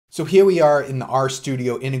So here we are in the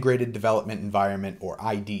RStudio Integrated Development Environment, or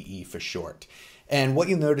IDE for short. And what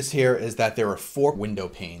you'll notice here is that there are 4 window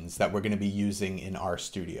panes that we're going to be using in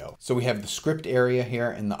RStudio. So we have the script area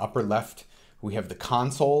here in the upper left, we have the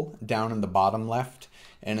console down in the bottom left,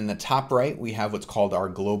 and in the top right we have what's called our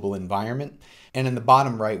global environment, and in the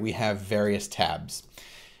bottom right we have various tabs.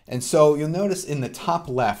 And so you'll notice in the top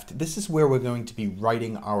left, this is where we're going to be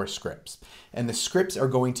writing our scripts. And the scripts are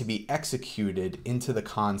going to be executed into the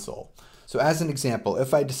console. So as an example,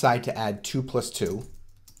 if I decide to add 2 plus 2,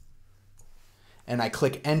 and I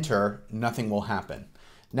click enter, nothing will happen.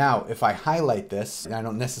 Now, if I highlight this, and I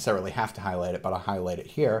don't necessarily have to highlight it, but I'll highlight it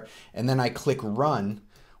here, and then I click run,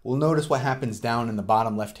 we'll notice what happens down in the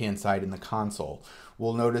bottom left-hand side in the console.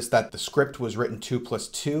 We'll notice that the script was written 2 plus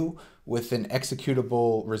 2 with an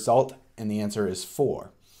executable result, and the answer is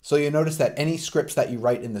 4. So you'll notice that any scripts that you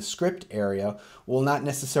write in the script area will not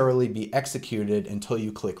necessarily be executed until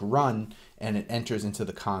you click run and it enters into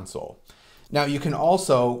the console. Now you can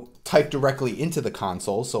also type directly into the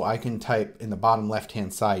console, so I can type in the bottom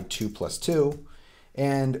left-hand side 2 plus 2,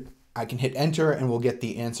 and I can hit enter and we'll get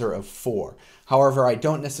the answer of 4. However, I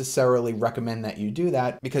don't necessarily recommend that you do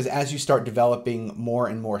that because as you start developing more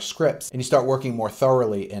and more scripts and you start working more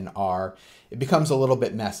thoroughly in R, it becomes a little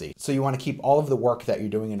bit messy. So you want to keep all of the work that you're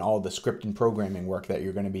doing and all of the script and programming work that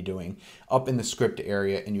you're going to be doing up in the script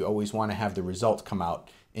area, and you always want to have the results come out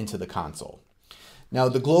into the console. Now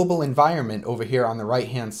the global environment over here on the right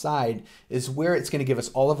hand side is where it's going to give us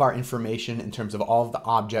all of our information in terms of all of the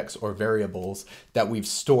objects or variables that we've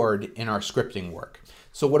stored in our scripting work.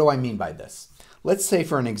 So what do I mean by this? Let's say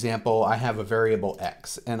for an example I have a variable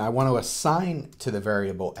x and I want to assign to the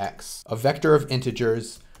variable x a vector of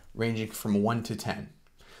integers ranging from 1 to 10.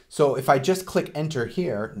 So if I just click enter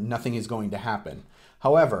here, nothing is going to happen.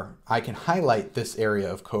 However, I can highlight this area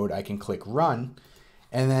of code, I can click run,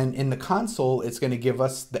 and then in the console, it's going to give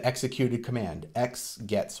us the executed command, x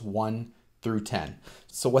gets 1 through 10.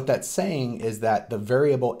 So what that's saying is that the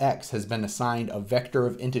variable x has been assigned a vector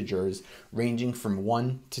of integers ranging from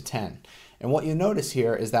 1 to 10. And what you notice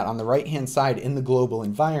here is that on the right-hand side in the global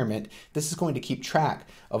environment, this is going to keep track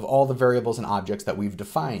of all the variables and objects that we've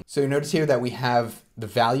defined. So you notice here that we have the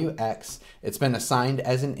value x, it's been assigned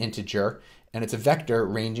as an integer, and it's a vector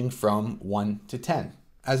ranging from 1 to 10.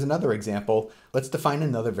 As another example, let's define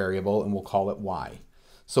another variable and we'll call it y.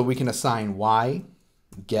 So we can assign y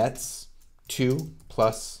gets 2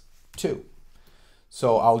 plus 2.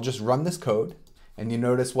 So I'll just run this code, and you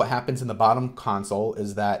notice what happens in the bottom console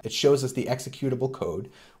is that it shows us the executable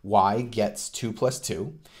code, y gets 2 plus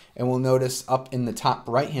 2. And we'll notice up in the top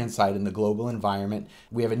right hand side in the global environment,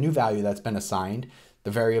 we have a new value that's been assigned.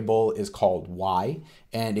 The variable is called y,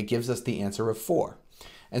 and it gives us the answer of 4.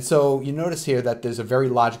 And so you notice here that there's a very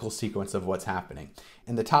logical sequence of what's happening.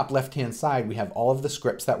 In the top left-hand side, we have all of the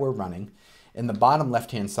scripts that we're running. In the bottom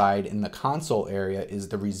left-hand side, in the console area, is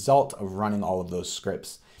the result of running all of those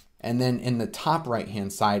scripts. And then in the top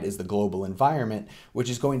right-hand side is the global environment, which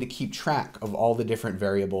is going to keep track of all the different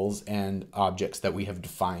variables and objects that we have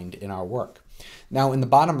defined in our work. Now in the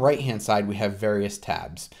bottom right-hand side, we have various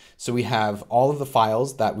tabs. So we have all of the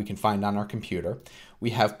files that we can find on our computer.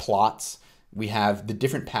 We have plots. We have the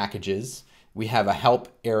different packages, we have a help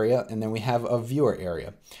area, and then we have a viewer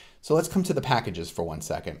area. So let's come to the packages for 1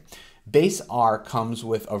 second. Base R comes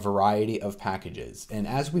with a variety of packages, and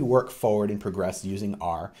as we work forward and progress using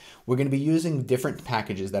R, we're going to be using different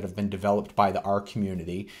packages that have been developed by the R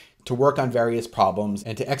community to work on various problems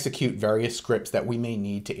and to execute various scripts that we may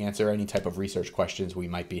need to answer any type of research questions we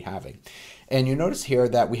might be having. And you notice here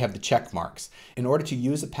that we have the check marks. In order to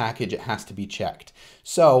use a package, it has to be checked.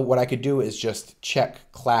 So what I could do is just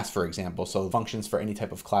check class, for example, so functions for any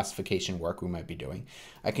type of classification work we might be doing.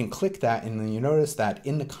 I can click that, and then you notice that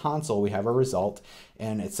in the console we have a result,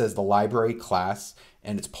 and it says the library class,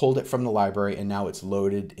 and it's pulled it from the library, and now it's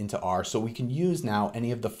loaded into R, so we can use now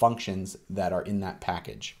any of the functions that are in that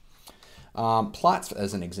package. Plots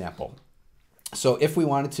as an example. So if we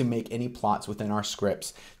wanted to make any plots within our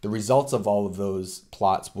scripts, the results of all of those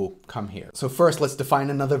plots will come here. So first, let's define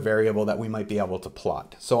another variable that we might be able to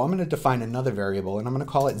plot. So I'm going to define another variable, and I'm going to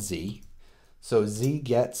call it z. So z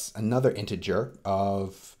gets another integer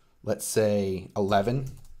of, let's say, 11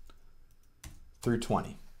 through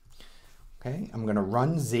 20. Okay, I'm going to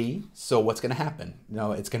run z. So what's going to happen?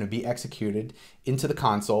 It's going to be executed into the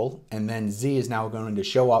console, and then z is now going to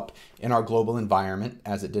show up in our global environment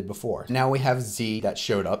as it did before. Now we have z that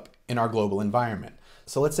showed up in our global environment.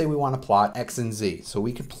 So let's say we want to plot x and z. So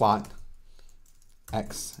we could plot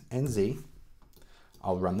x and z.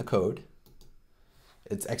 I'll run the code.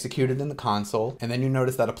 It's executed in the console, and then you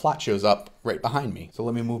notice that a plot shows up right behind me. So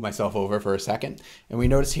let me move myself over for a second. And we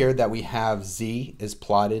notice here that we have Z is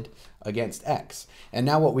plotted against X. And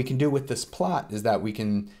now what we can do with this plot is that we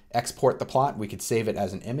can export the plot. We could save it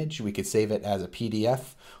as an image, we could save it as a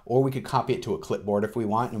PDF, or we could copy it to a clipboard if we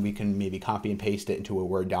want, and we can maybe copy and paste it into a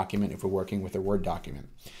Word document if we're working with a Word document.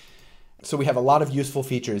 So we have a lot of useful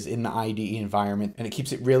features in the IDE environment, and it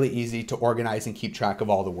keeps it really easy to organize and keep track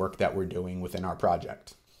of all the work that we're doing within our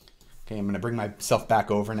project. Okay, I'm going to bring myself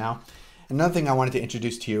back over now. Another thing I wanted to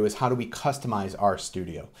introduce to you is how do we customize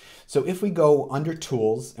RStudio. So if we go under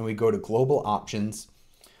Tools and we go to Global Options,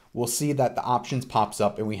 we'll see that the options pops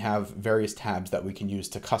up and we have various tabs that we can use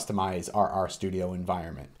to customize our RStudio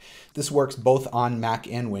environment. This works both on Mac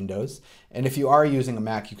and Windows. And if you are using a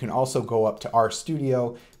Mac, you can also go up to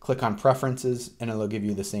RStudio, click on Preferences, and it'll give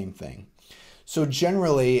you the same thing. So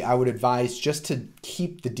generally, I would advise just to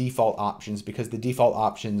keep the default options because the default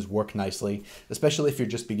options work nicely, especially if you're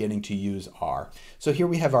just beginning to use R. So here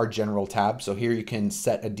we have our General tab. So here you can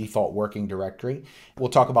set a default working directory. We'll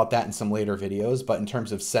talk about that in some later videos, but in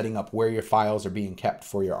terms of setting up where your files are being kept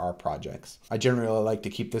for your R projects, I generally like to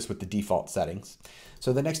keep this with the default settings.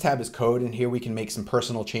 So the next tab is Code, and here we can make some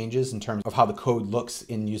personal changes in terms of how the code looks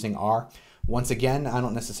in using R. Once again, I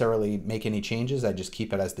don't necessarily make any changes, I just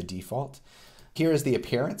keep it as the default. Here is the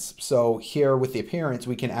appearance. So here with the appearance,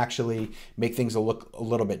 we can actually make things look a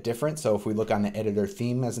little bit different. So if we look on the editor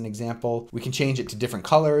theme as an example, we can change it to different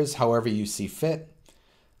colors, however you see fit.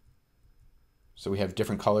 So we have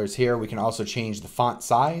different colors here. We can also change the font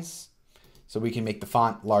size. So we can make the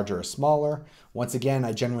font larger or smaller. Once again,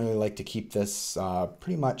 I generally like to keep this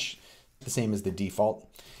pretty much the same as the default.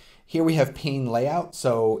 Here we have pane layout.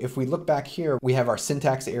 So if we look back here, we have our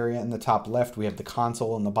syntax area in the top left, we have the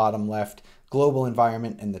console in the bottom left, global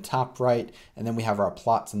environment in the top right, and then we have our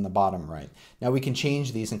plots in the bottom right. Now we can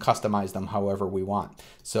change these and customize them however we want.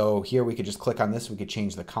 So here we could just click on this, we could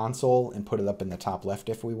change the console and put it up in the top left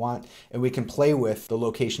if we want, and we can play with the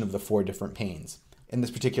location of the 4 different panes. In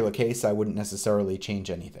this particular case, I wouldn't necessarily change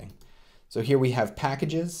anything. So here we have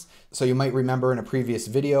packages. So you might remember in a previous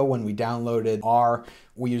video when we downloaded R,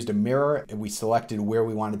 we used a mirror and we selected where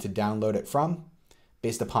we wanted to download it from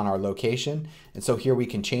based upon our location. And so here we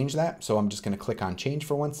can change that. So I'm just going to click on change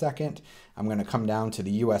for 1 second. I'm going to come down to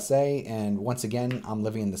the USA, and once again, I'm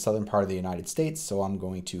living in the southern part of the United States. So I'm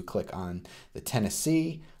going to click on the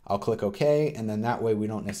Tennessee. I'll click OK, and then that way we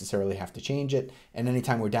don't necessarily have to change it. And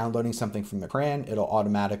anytime we're downloading something from the CRAN, it'll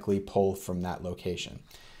automatically pull from that location.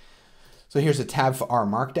 So here's a tab for our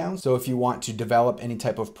Markdown. So if you want to develop any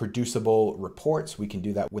type of producible reports, we can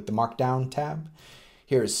do that with the Markdown tab.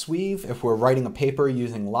 Here is Sweeve. If we're writing a paper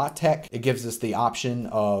using LaTeX, it gives us the option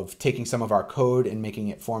of taking some of our code and making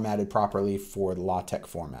it formatted properly for the LaTeX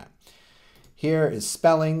format. Here is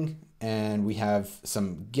Spelling, and we have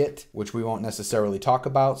some Git, which we won't necessarily talk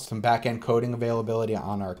about, some back-end coding availability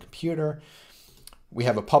on our computer. We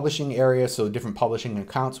have a publishing area, so different publishing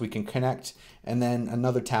accounts we can connect, and then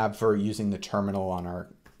another tab for using the terminal on our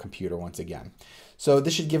computer once again. So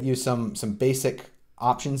this should give you some basic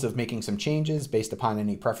options of making some changes based upon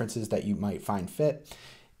any preferences that you might find fit.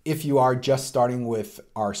 If you are just starting with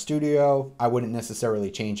RStudio, I wouldn't necessarily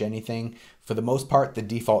change anything. For the most part, the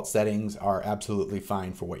default settings are absolutely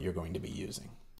fine for what you're going to be using.